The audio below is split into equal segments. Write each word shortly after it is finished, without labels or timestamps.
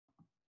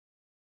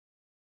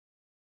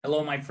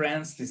Hello, my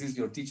friends. This is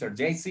your teacher,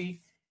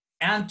 JC.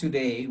 And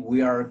today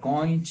we are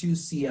going to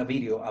see a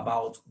video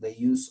about the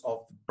use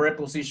of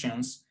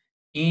prepositions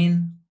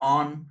in,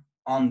 on,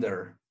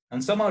 under,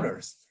 and some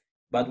others.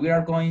 But we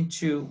are going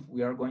to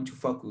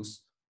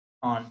focus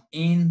on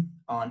in,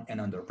 on, and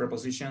under.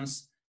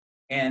 Prepositions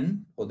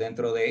en o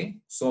dentro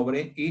de,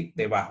 sobre y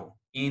debajo.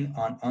 In,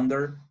 on,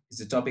 under is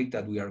the topic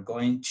that we are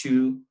going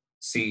to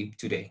see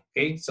today.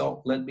 Okay,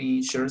 so let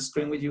me share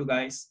screen with you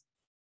guys.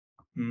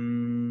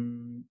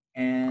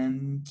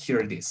 And here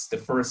it is, the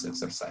first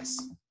exercise.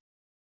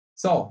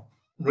 So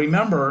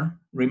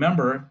remember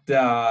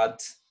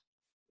that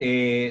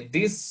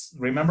these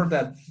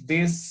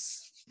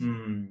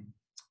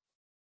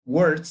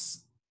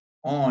words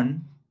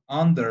on,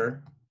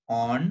 under,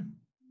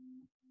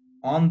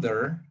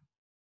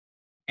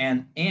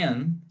 and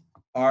in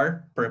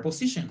are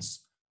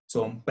prepositions.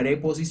 Son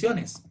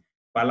preposiciones,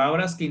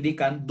 palabras que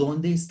indican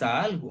dónde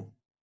está algo.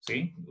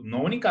 ¿Sí?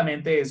 No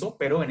únicamente eso,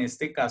 pero en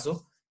este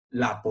caso,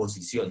 la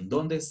posición,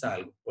 dónde está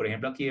algo. Por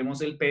ejemplo, aquí vemos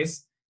el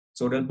pez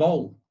sobre el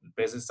bowl. El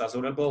pez está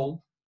sobre el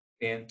bowl,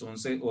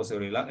 entonces, o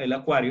sobre el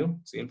acuario,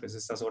 ¿sí? El pez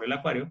está sobre el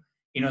acuario,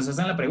 y nos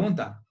hacen la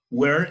pregunta,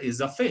 where is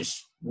the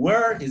fish?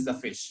 Where is the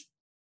fish?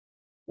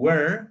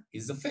 Where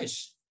is the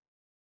fish?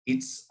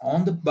 It's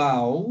on the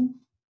bowl,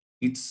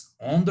 it's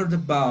under the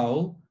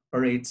bowl,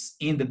 or it's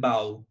in the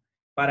bowl.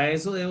 Para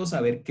eso debo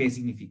saber qué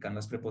significan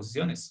las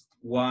preposiciones.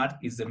 What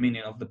is the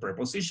meaning of the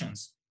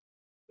prepositions?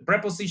 The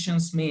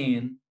prepositions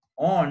mean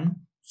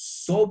on,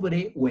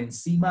 sobre o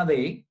encima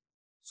de,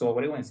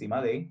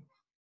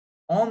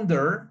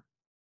 under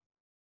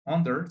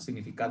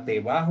significa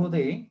debajo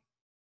de,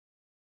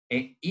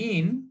 e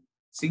in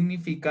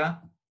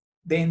significa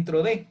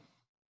dentro de.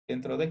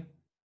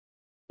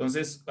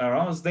 Entonces,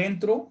 vamos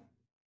dentro,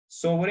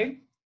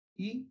 sobre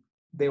y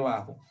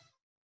debajo.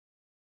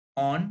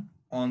 On,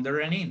 under,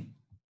 and in.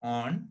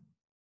 On,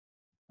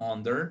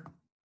 under,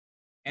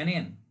 and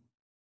in.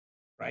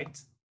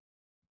 Right?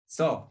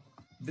 So,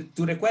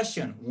 to the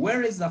question,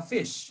 where is the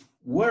fish?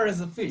 Where is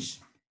the fish?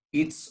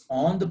 It's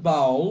on the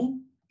bowl,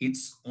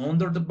 it's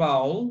under the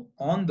bowl,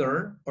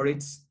 under, or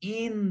it's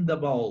in the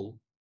bowl.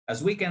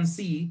 As we can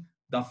see,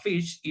 the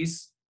fish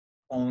is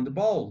on the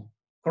bowl.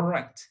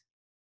 Correct.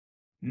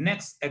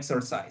 Next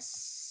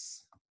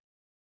exercise.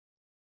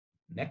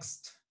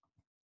 Next.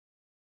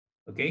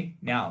 Okay,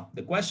 now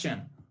the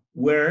question,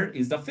 where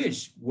is the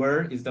fish?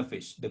 Where is the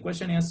fish? The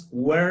question is,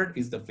 where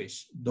is the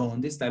fish?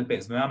 ¿Dónde está el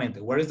pez?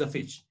 Nuevamente, where is the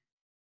fish?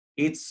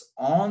 It's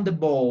on the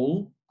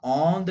bowl,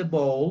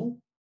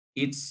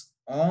 it's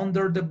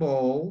under the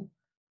bowl,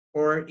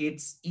 or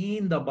it's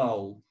in the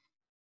bowl.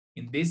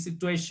 In this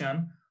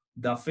situation,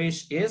 the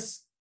fish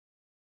is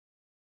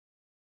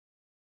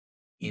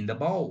in the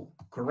bowl,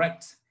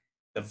 correct.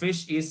 The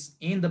fish is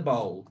in the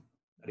bowl,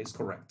 that is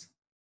correct.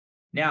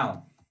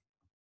 Now,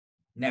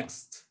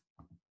 next.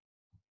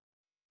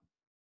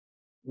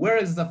 Where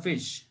is the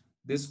fish?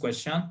 This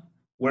question,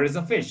 where is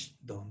the fish?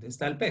 ¿Dónde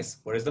está el pez?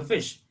 Where is the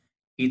fish?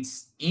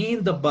 It's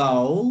in the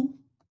bowl,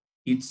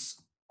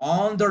 it's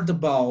under the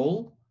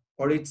bowl,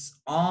 or it's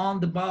on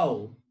the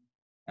bowl.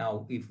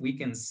 Now, if we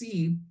can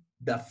see,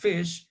 the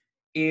fish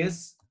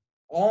is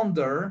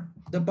under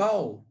the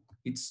bowl.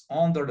 It's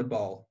under the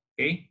bowl,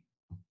 okay?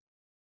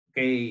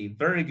 Okay,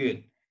 very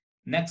good.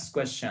 Next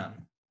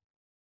question.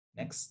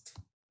 Next.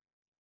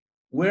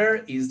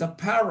 Where is the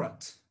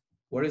parrot?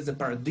 Where is the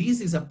parrot?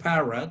 This is a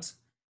parrot.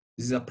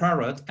 This is a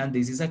parrot, and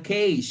this is a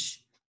cage.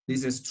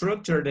 This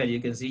structure that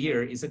you can see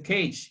here is a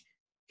cage.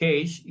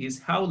 Cage is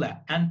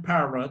jaula, and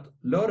parrot,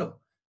 loro.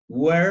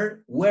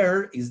 Where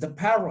is the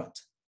parrot?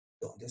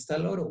 ¿Dónde está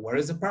el loro? Where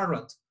is the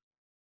parrot?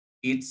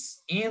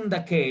 It's in the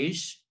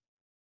cage.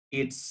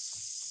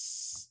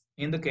 It's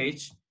in the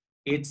cage.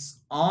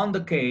 It's on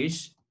the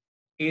cage.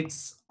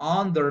 It's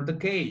under the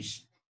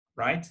cage,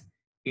 right?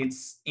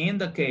 It's in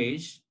the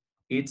cage.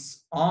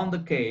 It's on the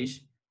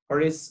cage,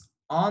 or it's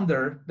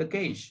under the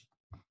cage.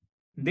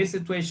 In this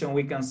situation,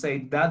 we can say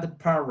that the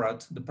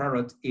parrot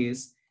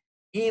is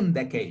in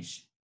the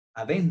cage.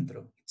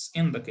 Adentro, it's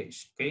in the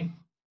cage, okay?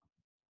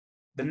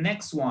 The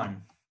next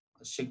one,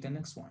 let's check the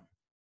next one.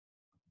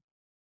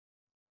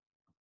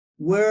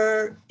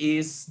 Where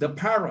is the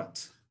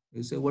parrot?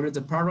 You say, where is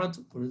the parrot?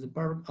 Where is the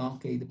parrot?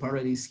 Okay, the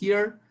parrot is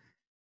here.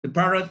 The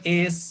parrot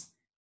is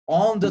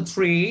on the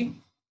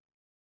tree,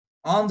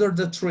 under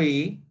the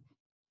tree,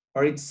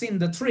 or it's in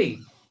the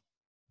tree.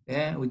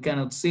 Yeah, we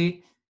cannot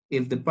see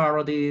if the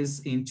parrot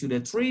is into the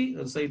tree.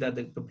 Let's say that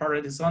the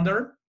parrot is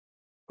under.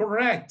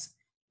 Correct.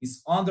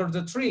 It's under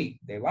the tree.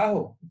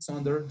 Debajo. It's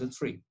under the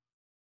tree.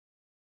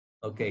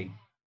 Okay.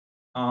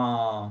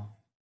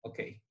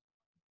 Okay.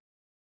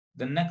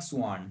 The next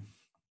one.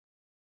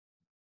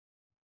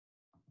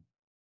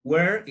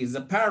 Where is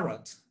the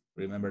parrot?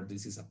 Remember,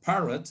 this is a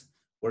parrot.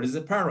 Where is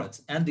the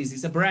parrot? And this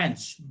is a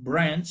branch.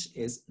 Branch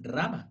is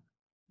rama.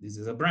 This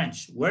is a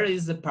branch. Where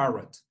is the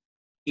parrot?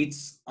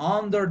 It's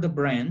under the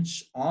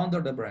branch,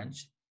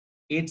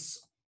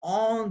 It's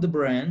on the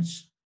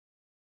branch,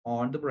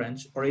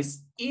 or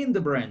it's in the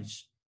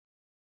branch.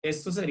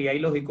 Esto sería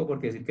ilógico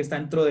porque decir que está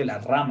dentro de la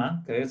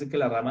rama, quiere decir que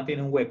la rama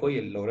tiene un hueco y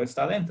el loro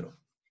está dentro.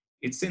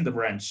 It's in the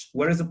branch.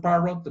 Where is the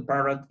parrot? The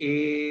parrot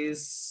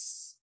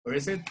is, where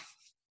is it?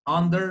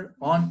 Under,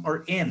 on,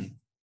 or in?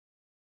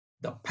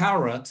 The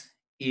parrot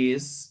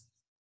is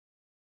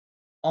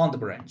on the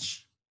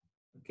branch.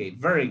 Okay,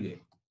 very good.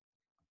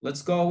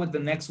 Let's go with the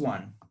next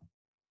one.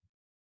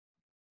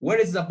 Where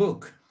is the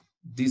book?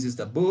 This is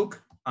the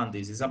book, and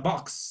this is a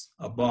box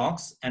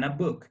and a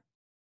book.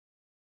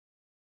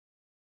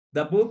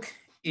 The book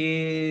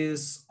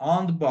is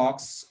on the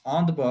box,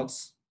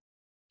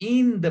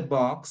 in the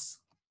box,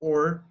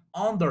 or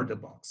under the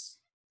box.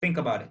 Think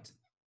about it.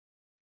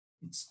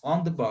 It's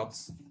on the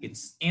box,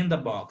 it's in the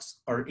box,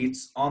 or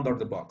it's under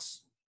the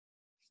box.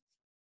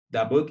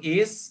 The book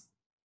is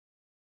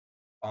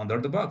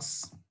under the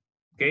box.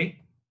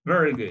 Okay,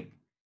 very good.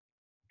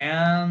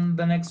 And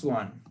the next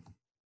one.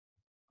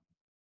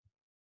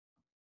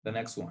 The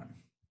next one.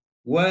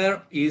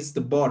 Where is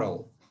the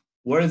bottle?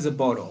 Where is the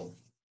bottle?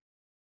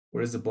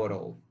 Where is the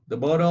bottle? The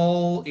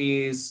bottle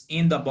is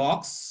in the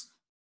box,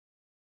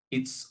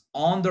 it's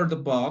under the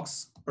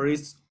box, or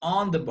it's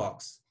on the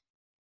box.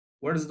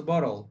 Where is the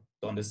bottle?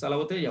 ¿Dónde está la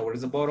botella? Where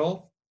is the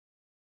bottle?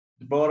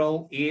 The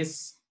bottle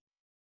is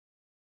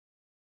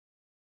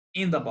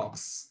in the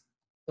box.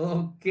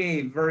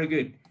 Okay, very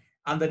good.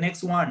 And the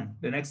next one,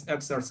 the next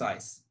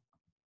exercise.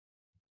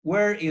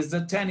 Where is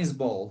the tennis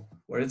ball?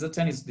 Where is the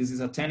tennis? This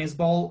is a tennis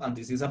ball and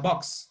this is a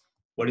box.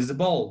 Where is the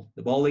ball?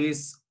 The ball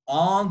is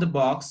on the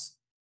box,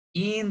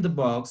 in the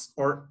box,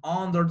 or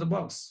under the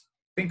box.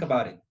 Think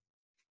about it.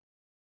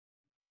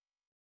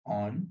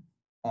 On,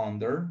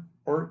 under,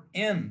 or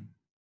in.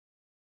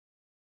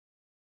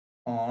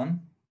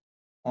 On,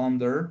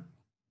 under,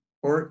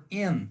 or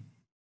in.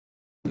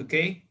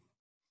 Okay?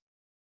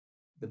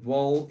 The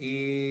ball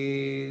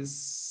is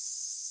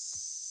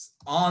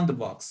on the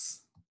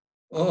box.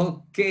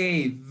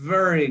 Okay,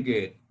 very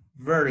good.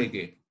 Very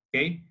good.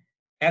 Okay,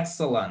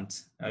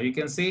 excellent. Now you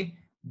can see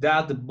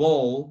that the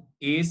ball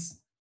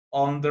is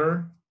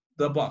under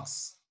the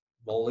box.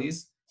 Ball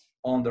is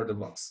under the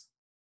box.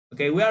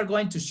 Okay, we are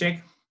going to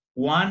check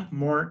one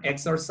more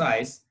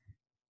exercise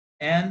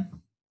and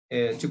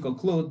to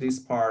conclude this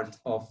part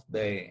of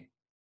the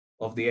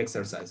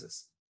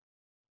exercises.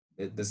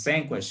 The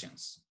same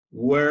questions.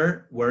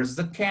 Where's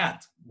the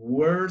cat?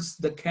 Where's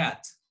the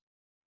cat?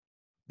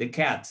 The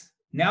cat.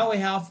 Now we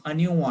have a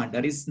new one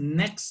that is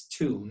next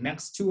to.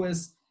 Next to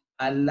is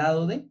al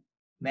lado de,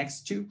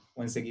 next to,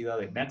 o enseguida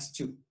de, next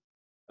to,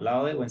 al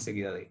lado de o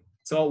enseguida de.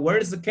 So where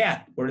is the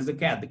cat? Where is the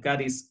cat? The cat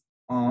is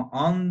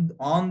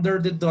under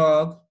the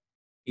dog.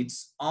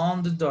 It's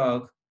on the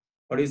dog,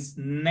 or it's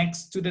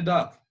next to the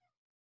dog.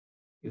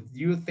 If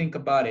you think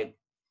about it,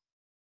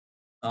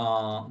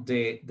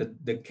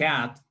 the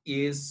cat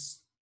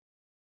is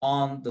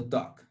on the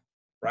dog,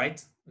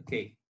 right?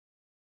 Okay.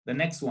 The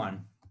next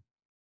one.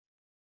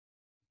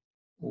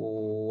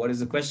 What is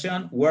the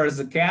question? Where is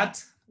the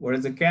cat? Where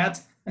is the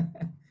cat?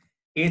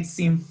 It's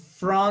in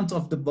front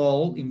of the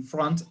ball, in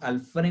front, al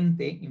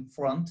frente, in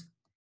front.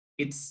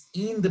 It's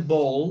in the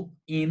ball,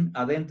 in,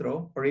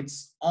 adentro, or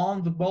it's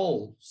on the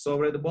ball,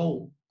 sobre the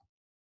ball.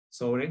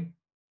 Sobre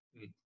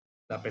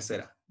la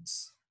pecera.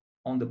 It's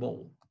on the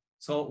ball.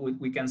 So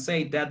we can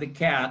say that the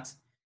cat,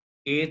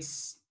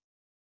 it's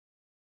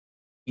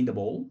in the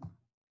bowl.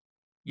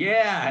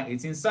 Yeah,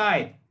 it's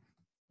inside.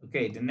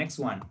 Okay, the next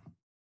one.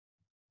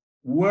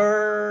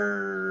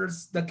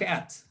 Where's the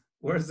cat?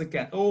 Where's the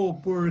cat? Oh,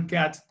 poor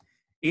cat.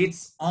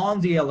 It's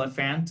on the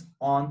elephant,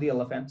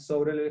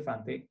 sobre el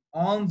elefante,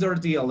 under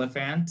the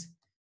elephant,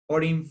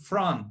 or in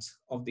front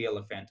of the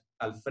elephant,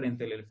 al frente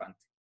del elefante.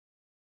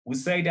 We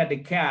say that the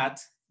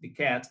cat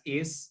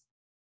is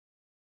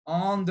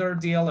under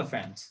the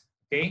elephant,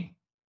 okay?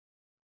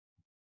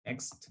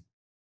 Next.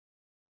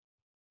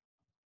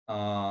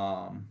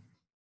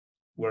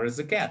 Where is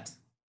the cat?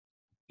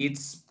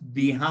 It's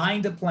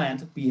behind the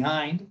plant,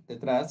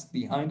 detrás,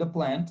 behind the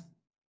plant,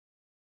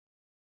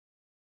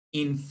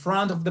 in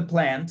front of the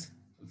plant,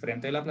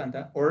 frente de la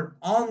planta, or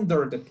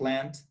under the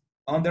plant,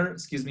 under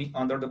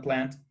the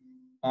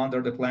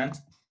plant.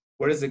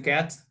 Where is the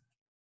cat?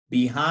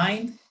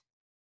 Behind,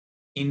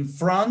 in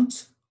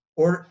front,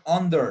 or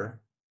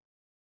under.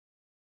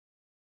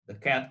 The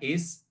cat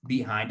is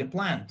behind the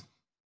plant.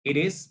 It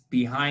is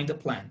behind the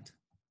plant.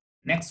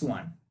 Next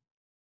one.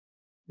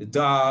 The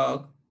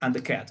dog and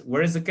the cat.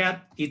 Where is the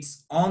cat?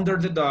 It's under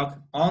the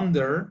dog,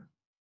 under,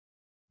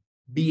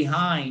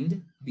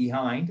 behind,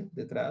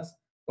 detrás,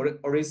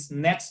 or is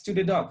next to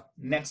the dog,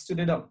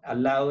 al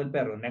lado del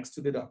perro, next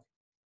to the dog.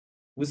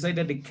 We say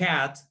that the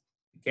cat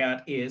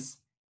is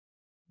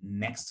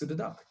next to the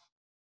dog,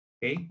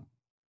 okay?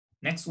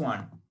 Next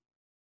one.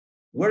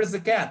 Where is the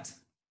cat?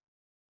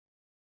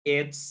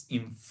 It's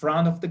in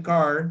front of the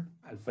car,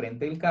 al frente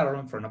del carro,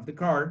 in front of the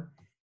car.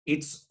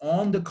 It's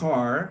on the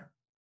car.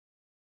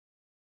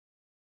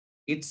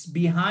 It's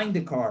behind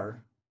the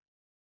car.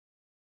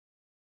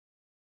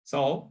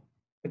 So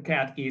the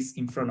cat is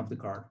in front of the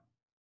car.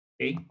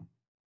 Okay.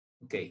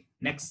 Okay.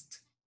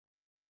 Next.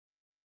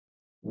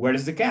 Where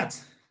is the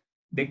cat?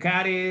 The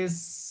cat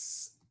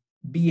is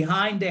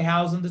behind the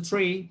house on the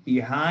tree,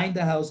 behind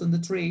the house on the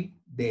tree,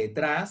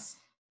 detrás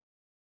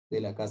de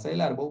la casa del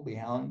árbol,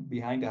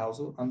 behind the house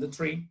on the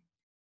tree,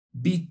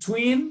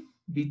 between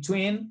the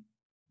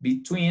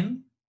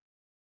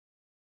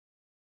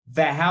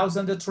house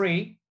and the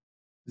tree.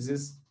 This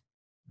is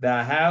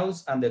the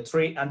house and the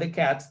tree and the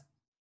cat,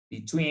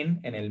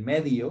 between, en el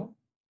medio,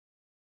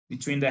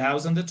 between the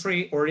house and the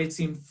tree, or it's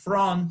in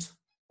front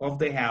of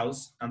the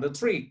house and the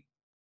tree.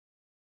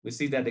 We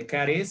see that the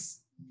cat is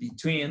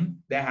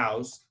between the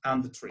house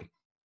and the tree.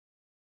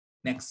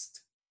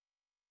 Next.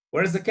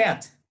 Where is the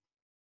cat?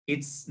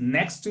 It's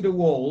next to the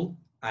wall,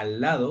 al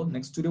lado,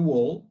 next to the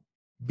wall,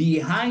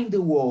 behind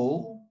the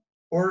wall,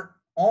 or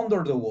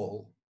under the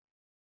wall.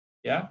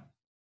 Yeah?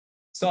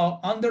 So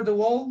under the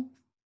wall,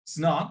 it's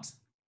not.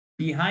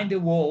 Behind the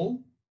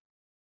wall,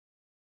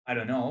 I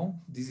don't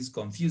know. This is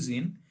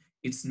confusing.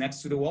 It's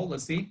next to the wall.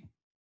 Let's see.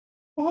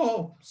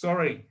 Oh,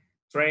 sorry.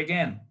 Try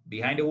again.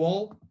 Behind the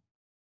wall.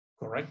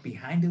 Correct.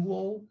 Behind the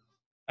wall.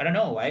 I don't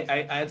know.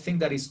 I think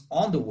that is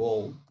on the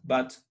wall,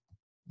 but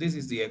this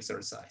is the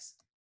exercise.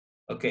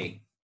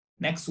 Okay.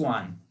 Next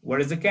one. Where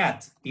is the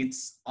cat?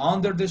 It's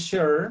under the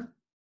chair.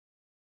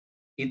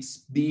 It's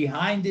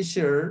behind the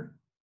chair,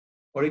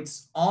 or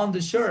it's on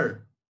the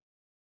chair.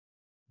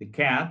 The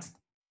cat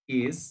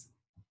is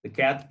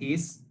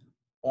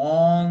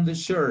on the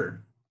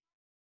chair.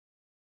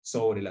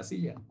 Sobre la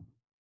silla.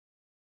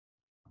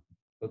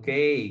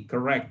 Okay,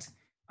 correct.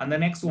 And the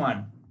next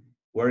one,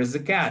 where is the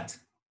cat?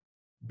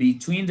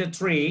 Between the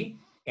tree,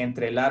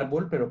 entre el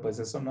árbol, pero pues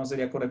eso no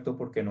sería correcto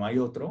porque no hay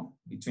otro.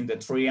 Between the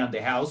tree and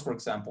the house, for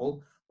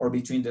example, or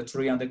between the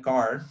tree and the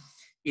car.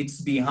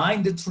 It's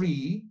behind the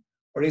tree,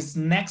 or it's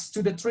next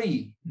to the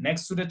tree,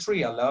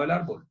 al lado del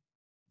árbol.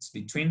 It's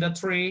between the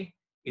tree,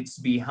 it's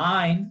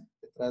behind,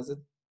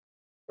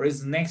 or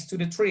it's next to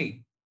the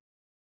tree.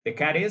 The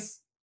cat is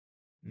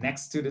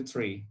next to the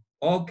tree.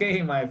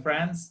 Okay, my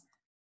friends,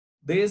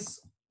 this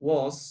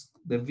was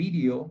the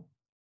video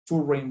to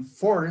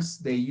reinforce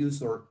the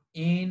user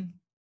in,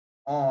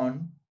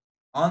 on,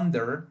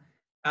 under,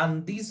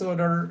 and these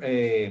other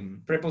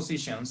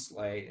prepositions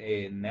like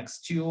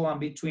next to and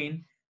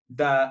between,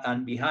 the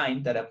and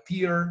behind, that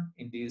appear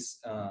in these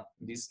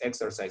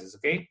exercises.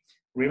 Okay,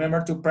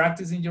 remember to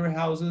practice in your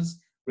houses.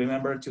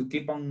 Remember to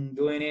keep on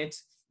doing it,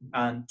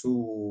 and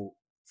to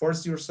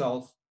force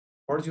yourselves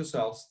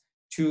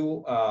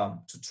to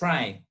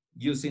try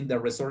using the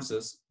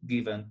resources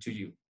given to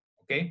you.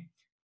 Okay,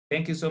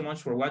 thank you so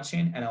much for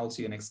watching, and I will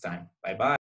see you next time. Bye bye.